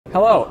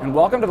Hello, and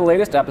welcome to the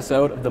latest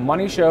episode of the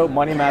MoneyShow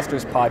Money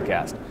Masters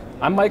podcast.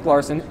 I'm Mike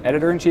Larson,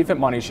 Editor-in-Chief at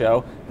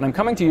MoneyShow, and I'm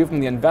coming to you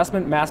from the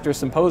Investment Masters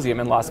Symposium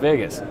in Las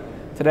Vegas.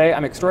 Today,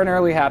 I'm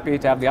extraordinarily happy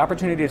to have the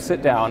opportunity to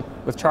sit down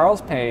with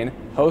Charles Payne,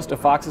 host of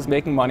Fox's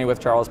Making Money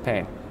with Charles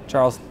Payne.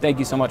 Charles, thank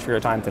you so much for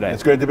your time today.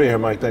 It's great to be here,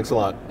 Mike. Thanks a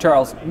lot.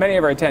 Charles, many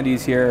of our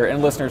attendees here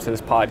and listeners to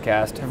this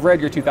podcast have read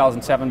your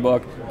 2007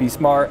 book, Be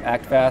Smart,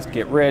 Act Fast,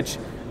 Get Rich.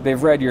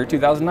 They've read your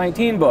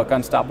 2019 book,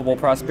 Unstoppable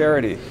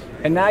Prosperity.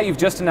 And now you've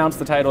just announced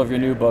the title of your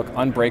new book,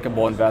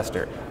 Unbreakable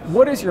Investor.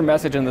 What is your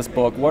message in this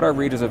book? What are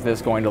readers of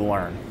this going to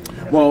learn?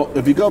 Well,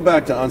 if you go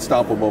back to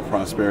Unstoppable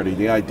Prosperity,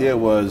 the idea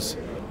was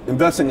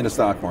investing in the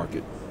stock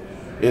market.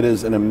 It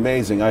is an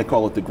amazing, I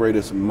call it the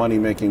greatest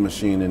money-making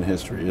machine in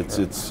history.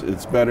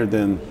 It's better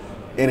than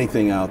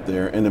anything out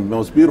there. And the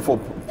most beautiful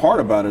part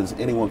about it is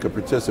anyone could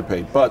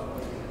participate. But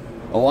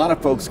a lot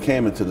of folks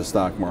came into the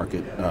stock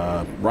market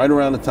right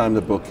around the time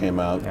the book came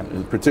out,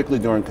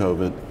 particularly during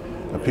COVID.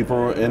 People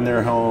were in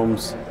their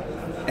homes,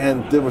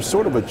 and there was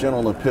sort of a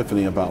general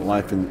epiphany about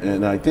life,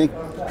 and I think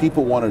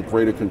people wanted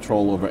greater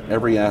control over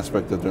every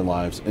aspect of their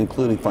lives,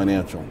 including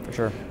financial. For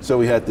sure. So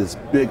we had this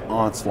big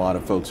onslaught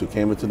of folks who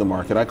came into the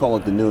market. I call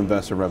it the new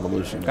investor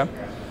revolution. Okay.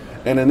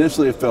 And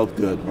initially it felt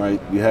good, right?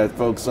 You had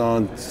folks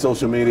on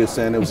social media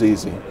saying it was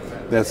easy,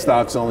 that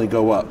stocks only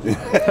go up.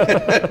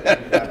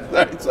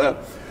 Right,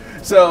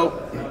 so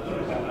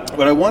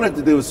what I wanted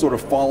to do is sort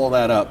of follow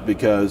that up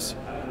because,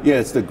 yeah,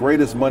 it's the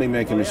greatest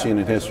money-making machine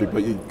in history,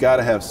 but you've got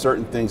to have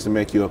certain things to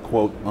make you a,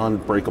 quote,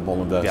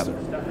 unbreakable investor.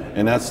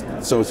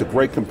 And so it's a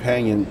great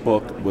companion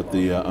book with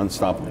the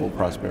Unstoppable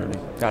Prosperity.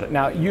 Got it.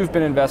 Now, you've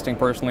been investing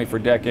personally for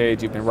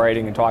decades. You've been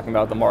writing and talking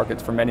about the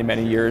markets for many,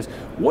 many years.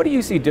 What do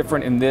you see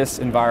different in this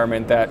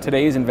environment that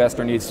today's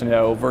investor needs to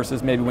know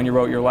versus maybe when you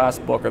wrote your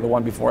last book or the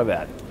one before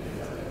that?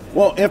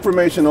 Well,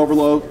 information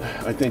overload,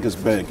 I think, is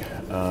big.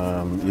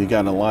 You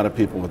got a lot of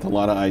people with a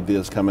lot of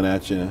ideas coming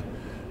at you.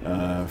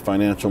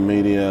 Financial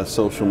media,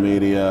 social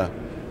media,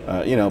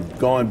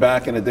 going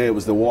back in the day, it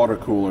was the water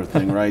cooler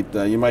thing, right?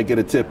 You might get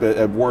a tip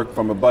at work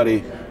from a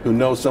buddy who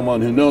knows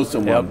someone who knows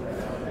someone.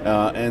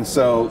 Yep. And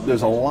so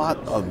there's a lot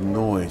of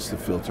noise to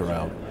filter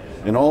out.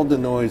 And all the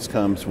noise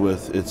comes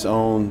with its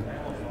own,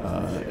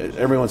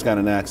 everyone's got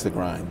an axe to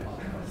grind.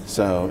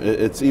 So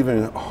it's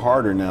even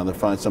harder now to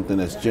find something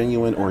that's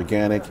genuine,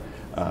 organic,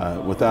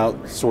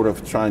 without sort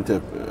of trying to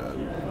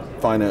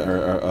find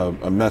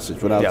a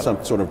message, without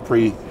some sort of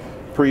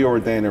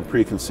preordained or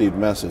preconceived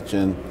message,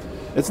 and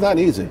it's not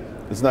easy.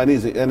 It's not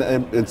easy,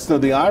 and so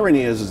the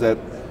irony is that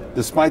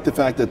despite the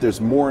fact that there's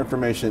more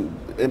information,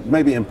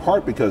 maybe in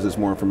part because there's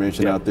more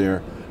information out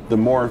there, the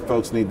more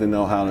folks need to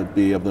know how to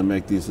be able to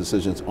make these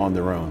decisions on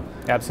their own.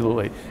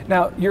 Absolutely.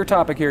 Now, your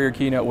topic here, your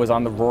keynote, was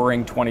on the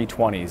roaring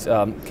 2020s.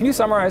 Can you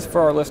summarize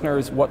for our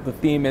listeners what the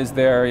theme is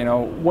there?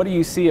 What do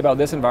you see about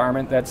this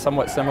environment that's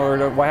somewhat similar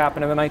to what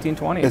happened in the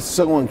 1920s? It's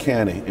so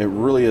uncanny. It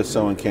really is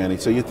so uncanny.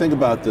 So you think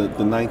about the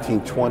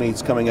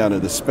 1920s coming out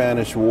of the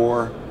Spanish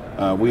War.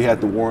 We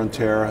had the War on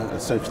Terror,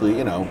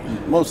 essentially,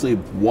 mostly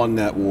won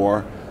that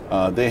war.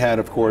 They had,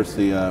 of course,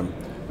 a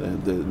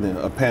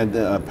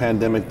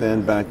pandemic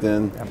back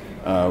then.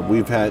 We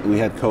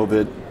had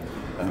COVID.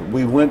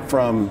 We went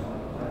from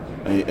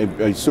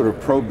a sort of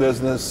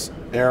pro-business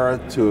era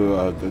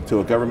to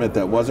a government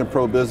that wasn't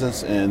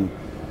pro-business, and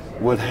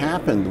what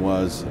happened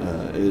was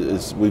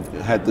is we've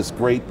had this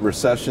great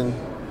recession.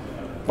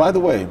 By the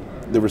way,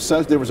 there was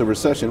a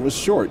recession. It was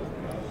short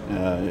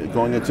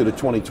going into the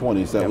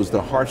 2020s. That was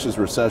the harshest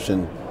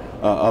recession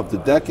of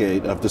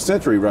the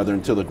century rather,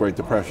 until the Great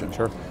Depression.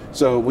 Sure.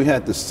 So we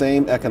had the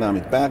same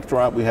economic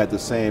backdrop. We had the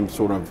same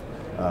sort of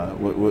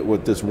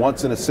with this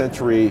once in a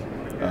century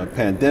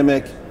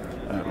pandemic.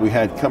 We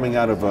had coming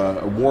out of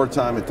a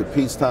wartime into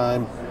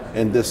peacetime,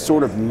 and this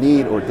sort of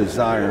need or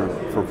desire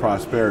for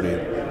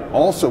prosperity.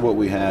 Also, what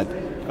we had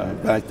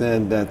back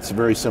then that's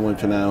very similar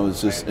to now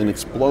is just an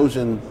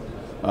explosion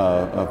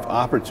of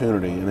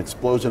opportunity, an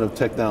explosion of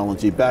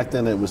technology. Back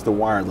then, it was the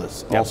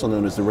wireless, also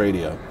known as the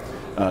radio.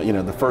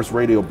 The first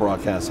radio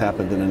broadcast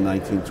happened in the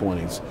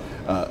 1920s.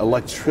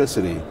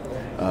 Electricity,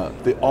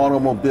 the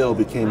automobile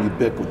became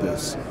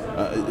ubiquitous.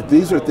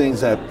 These are things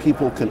that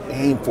people can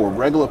aim for.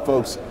 Regular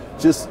folks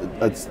just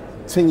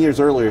 10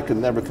 years earlier could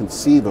never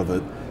conceive of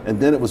it, and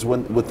then it was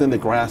within the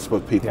grasp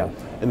of people.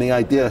 And the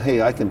idea,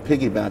 hey, I can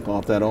piggyback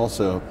off that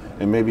also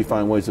and maybe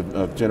find ways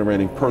of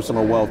generating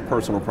personal wealth,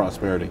 personal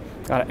prosperity.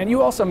 Got it. And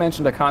you also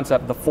mentioned a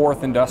concept, the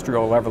fourth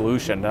industrial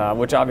revolution,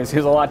 which obviously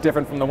is a lot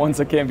different from the ones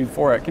that came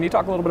before it. Can you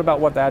talk a little bit about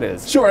what that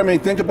is? Sure. I mean,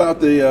 think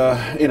about the,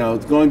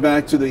 going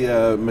back to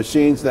the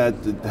machines that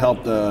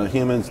helped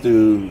humans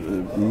do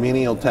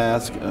menial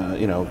tasks.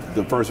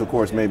 The first, of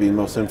course, maybe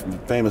most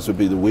famous would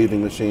be the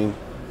weaving machine,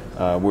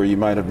 where you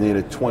might have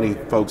needed 20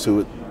 folks who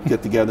would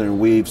get together and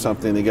weave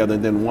something together,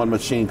 and then one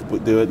machine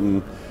could do it,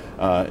 and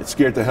it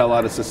scared the hell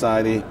out of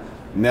society.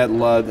 Net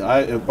Ludd.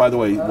 By the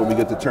way, where we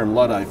get the term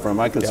Luddite from,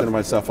 I consider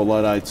myself a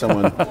Luddite,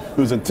 someone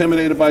who's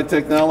intimidated by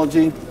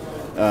technology,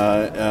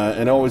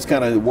 and always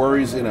kind of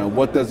worries,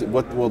 what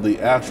will the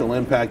actual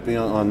impact be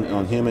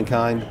on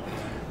humankind?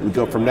 We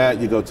go from that,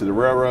 you go to the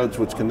railroads,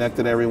 which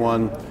connected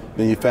everyone.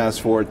 Then you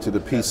fast forward to the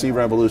PC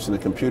revolution, the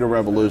computer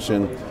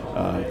revolution,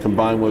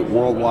 combined with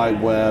World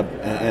Wide Web,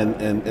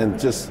 and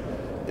just,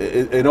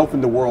 it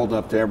opened the world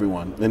up to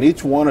everyone. And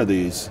each one of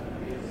these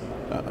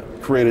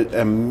created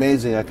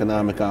amazing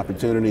economic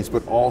opportunities,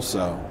 but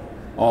also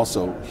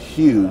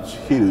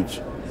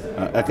huge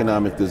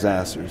economic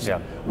disasters.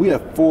 Yeah. We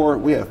have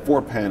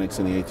four panics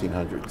in the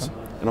 1800s,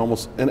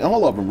 and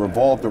all of them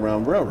revolved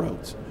around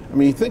railroads. I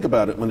mean, you think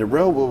about it, when the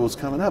railroad was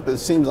coming up, it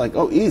seems like,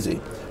 oh,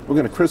 easy. We're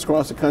going to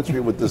crisscross the country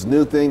with this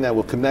new thing that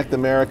will connect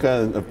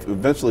America and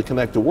eventually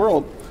connect the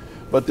world.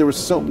 But there were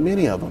so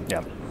many of them.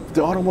 Yeah.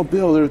 The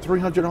automobile, there were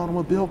 300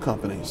 automobile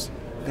companies.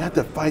 They had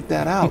to fight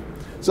that out.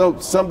 So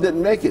some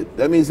didn't make it.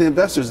 That means the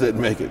investors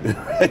didn't make it.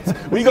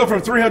 Right? We go from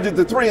 300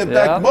 to 3. In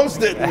fact, most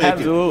didn't make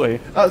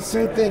absolutely. it.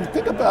 Same thing.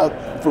 Think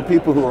about, for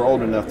people who are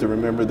old enough to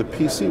remember, the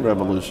PC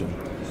revolution.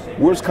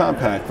 Where's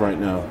Compaq right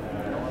now?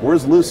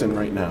 Where's Lucent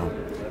right now?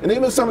 And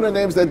even some of the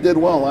names that did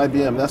well,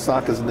 IBM, that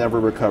stock has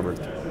never recovered.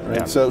 Right?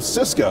 Yeah. So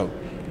Cisco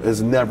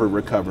has never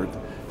recovered.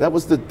 That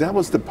was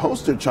the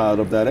poster child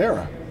of that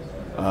era.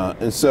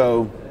 And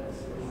so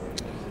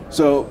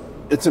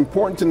it's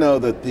important to know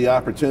that the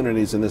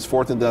opportunities in this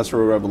fourth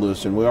industrial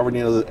revolution, we already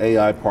know the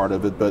AI part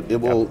of it, but it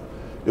will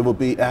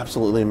be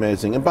absolutely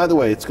amazing. And by the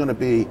way, it's going to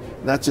be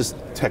not just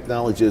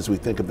technology as we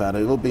think about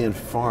it, it will be in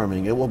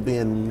farming, it will be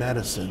in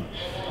medicine,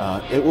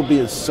 it will be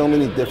in so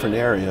many different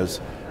areas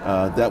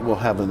that will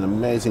have an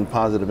amazing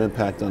positive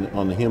impact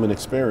on the human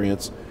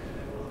experience,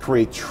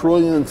 create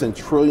trillions and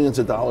trillions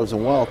of dollars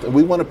in wealth. And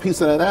we want a piece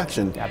of that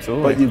action.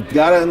 Absolutely. But you've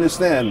got to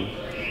understand,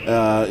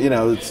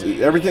 it's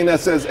everything that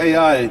says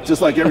AI,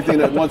 just like everything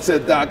that once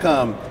said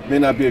 .com, may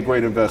not be a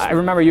great investment. I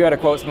remember you had a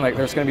quote something like,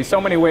 there's going to be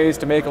so many ways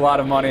to make a lot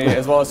of money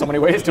as well as so many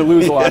ways to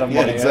lose a lot of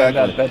money. Yeah,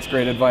 exactly. That's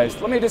great advice.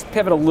 Let me just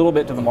pivot a little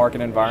bit to the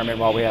market environment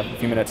while we have a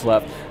few minutes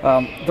left.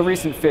 The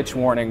recent Fitch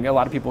warning, a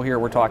lot of people here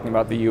were talking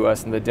about the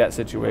U.S. and the debt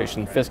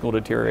situation, fiscal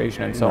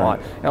deterioration, and so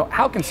on. Now,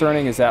 how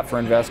concerning is that for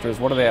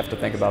investors? What do they have to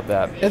think about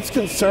that? It's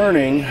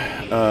concerning.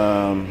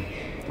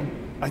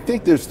 I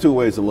think there's two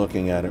ways of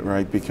looking at it,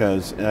 right?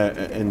 Because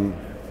in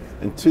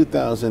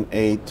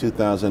 2008,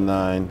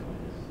 2009,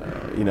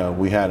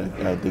 we had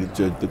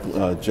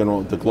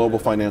the global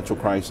financial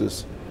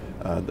crisis,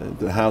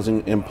 the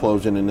housing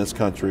implosion in this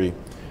country,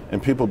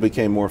 and people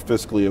became more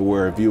fiscally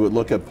aware. If you would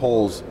look at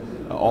polls,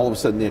 all of a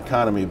sudden the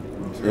economy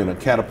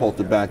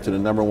catapulted back to the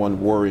 #1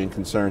 worry and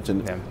concerns,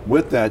 and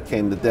with that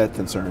came the debt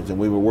concerns, and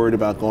we were worried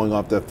about going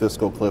off that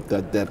fiscal cliff,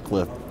 that debt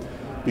cliff.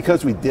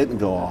 Because we didn't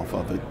go off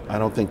of it, I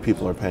don't think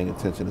people are paying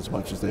attention as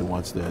much as they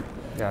once did.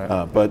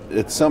 But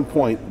at some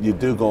point, you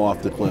do go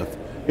off the cliff.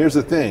 Here's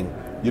the thing,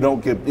 you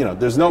don't get,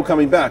 there's no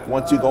coming back.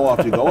 Once you go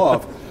off, you go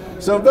off.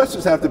 So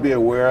investors have to be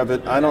aware of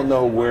it. I don't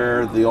know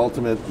where the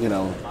ultimate,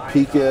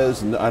 peak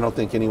is, and I don't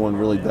think anyone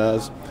really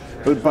does.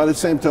 But by the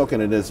same token,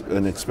 it is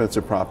an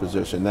expensive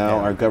proposition. Now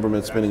our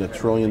government's spending $1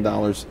 trillion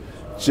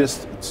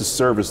just to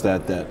service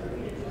that debt.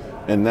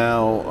 And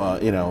now,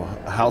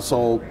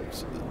 household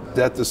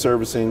debt to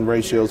servicing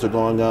ratios are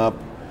going up.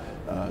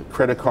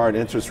 Credit card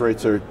interest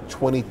rates are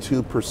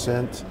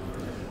 22%.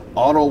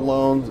 Auto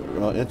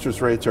loan interest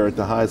rates are at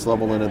the highest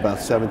level in about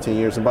 17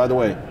 years. And by the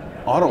way,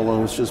 auto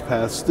loans just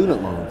passed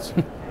student loans.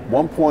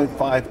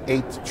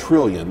 $1.58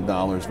 trillion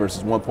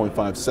versus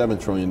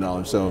 $1.57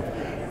 trillion. So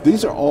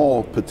these are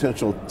all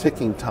potential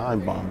ticking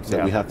time bombs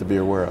that we have to be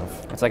aware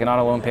of. It's like an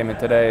auto loan payment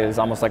today is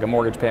almost like a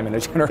mortgage payment a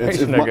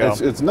generation ago.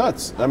 It's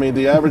nuts. I mean,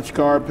 the average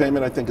car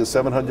payment, I think, is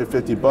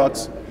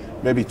 $750.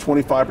 Maybe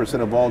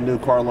 25% of all new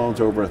car loans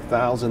are over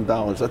 $1,000.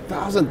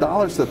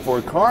 $1,000 for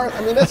a car?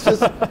 I mean, that's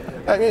just,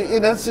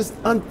 that's just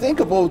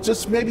unthinkable.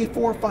 Just maybe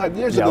 4 or 5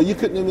 years ago, you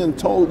could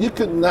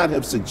not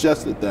have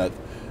suggested that.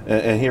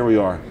 And here we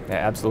are. Yeah,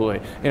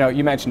 absolutely.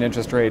 You mentioned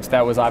interest rates.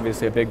 That was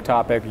obviously a big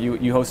topic. You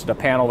hosted a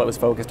panel that was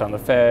focused on the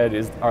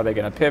Fed. Are they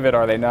going to pivot?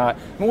 Are they not?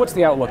 I mean, what's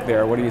the outlook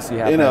there? What do you see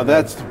happening?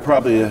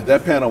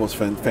 That panel was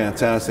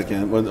fantastic.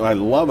 And what I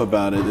love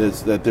about it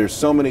is that there's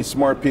so many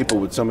smart people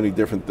with so many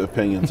different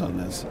opinions on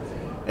this.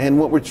 And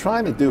what we're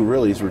trying to do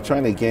really is we're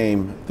trying to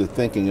game the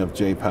thinking of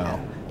Jay Powell.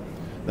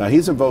 Now,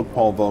 he's invoked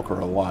Paul Volcker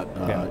a lot.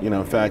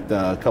 In fact,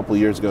 a couple of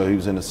years ago, he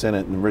was in the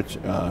Senate, and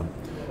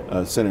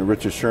Senator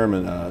Richard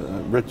Sherman,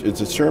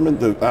 is it Sherman,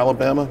 the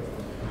Alabama?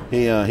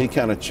 He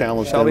kind of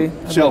challenged Shelby?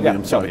 Shelby,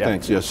 I'm sorry,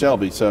 thanks. Yeah,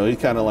 Shelby. So he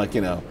kind of like,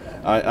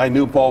 I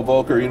knew Paul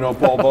Volcker,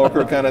 Paul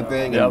Volcker kind of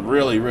thing, and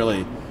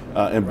really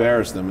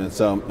embarrassed him. And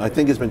so I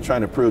think he's been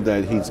trying to prove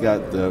that he's got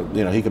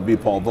he can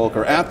beat Paul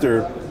Volcker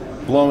after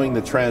blowing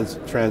the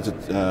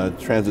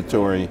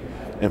transitory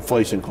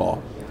inflation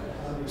call.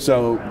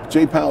 So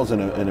Jay Powell's in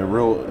a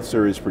real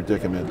serious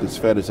predicament. This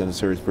Fed is in a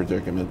serious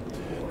predicament.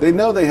 They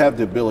know they have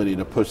the ability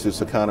to push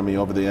this economy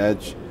over the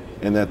edge,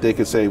 and that they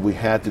could say we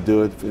had to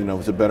do it. It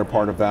was a better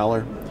part of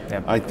valor.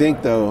 I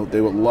think, though,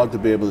 they would love to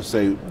be able to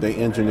say they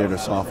engineered a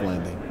soft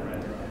landing.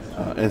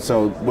 And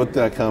so with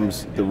that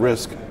comes the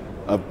risk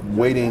of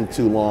waiting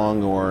too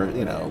long or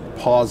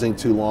pausing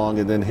too long,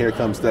 and then here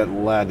comes that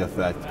lag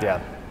effect.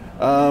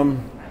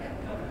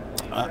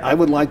 I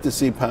would like to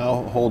see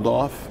Powell hold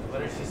off.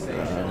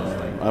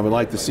 I would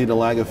like to see the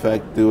lag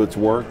effect do its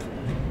work.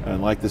 I'd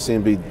like to see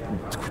him be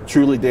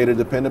truly data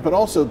dependent, but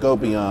also go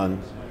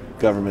beyond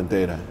government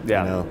data.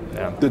 Yeah. You know?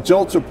 Yeah. The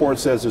JOLTS report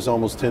says there's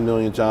almost 10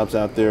 million jobs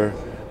out there.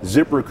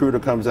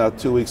 ZipRecruiter comes out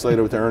 2 weeks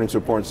later with their earnings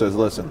report and says,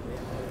 listen,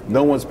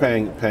 no one's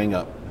paying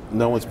up.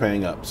 No one's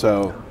paying up.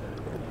 So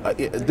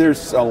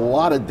there's a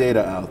lot of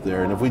data out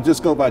there, and if we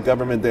just go by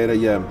government data,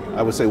 yeah,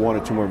 I would say 1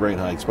 or 2 more rate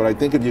hikes. But I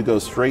think if you go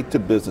straight to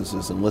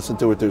businesses and listen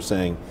to what they're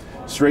saying,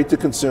 straight to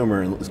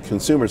consumers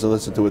and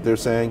listen to what they're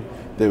saying,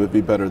 they would be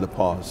better to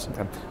pause.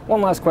 Okay.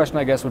 One last question,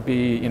 I guess, would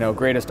be,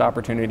 greatest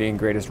opportunity and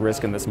greatest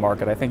risk in this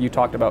market. I think you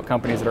talked about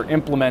companies that are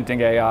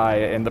implementing AI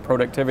and the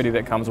productivity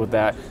that comes with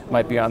that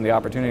might be on the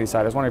opportunity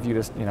side. I was wondering if you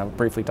just,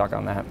 briefly talk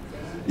on that.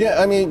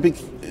 Yeah, I mean,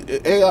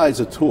 AI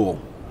is a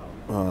tool.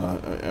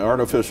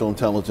 Artificial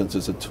intelligence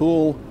is a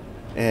tool,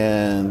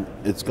 and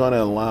it's going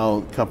to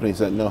allow companies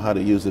that know how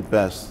to use it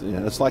best.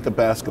 It's like a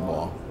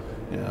basketball.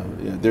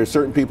 There are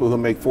certain people who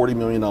make $40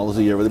 million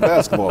a year with a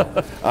basketball.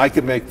 I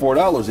could make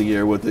 $4 a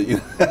year with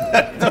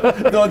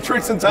it, doing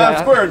tricks in Times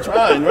Square,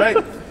 trying, right?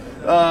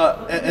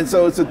 And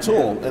so it's a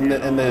tool,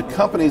 and the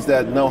companies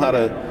that know how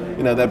to,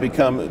 that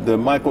become the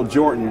Michael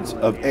Jordans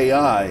of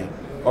AI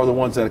are the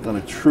ones that are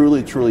going to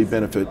truly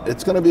benefit.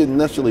 It's going to be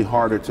initially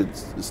harder to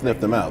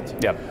sniff them out.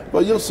 Yep.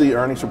 But you'll see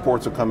earnings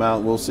reports will come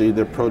out. We'll see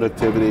their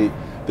productivity,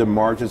 their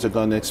margins are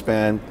going to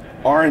expand.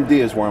 R&D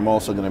is where I'm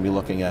also going to be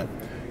looking at.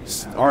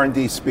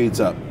 R&D speeds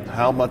up.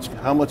 How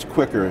much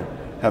quicker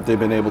have they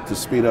been able to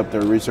speed up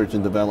their research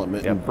and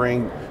development and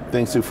bring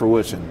things to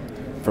fruition,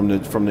 from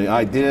the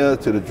idea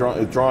to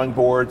the drawing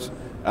boards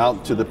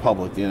out to the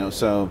public.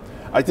 So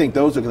I think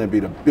those are going to be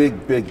the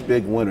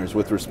big winners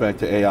with respect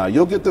to AI.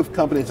 You'll get the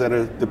companies that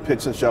are the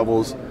picks and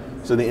shovels,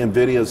 so the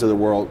NVIDIAs of the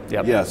world,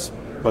 yes,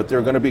 but there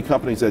are going to be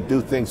companies that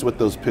do things with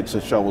those picks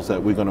and shovels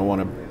that we're going to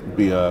want to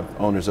be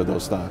owners of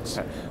those stocks.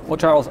 Okay. Well,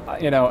 Charles,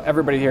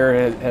 everybody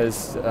here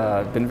has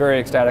been very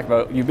ecstatic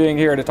about you being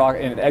here to talk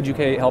and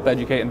help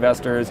educate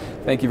investors.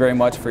 Thank you very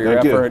much for your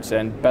efforts,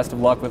 and best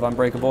of luck with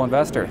Unbreakable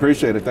Investor.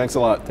 Appreciate it. Thanks a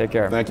lot. Take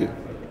care. Thank you.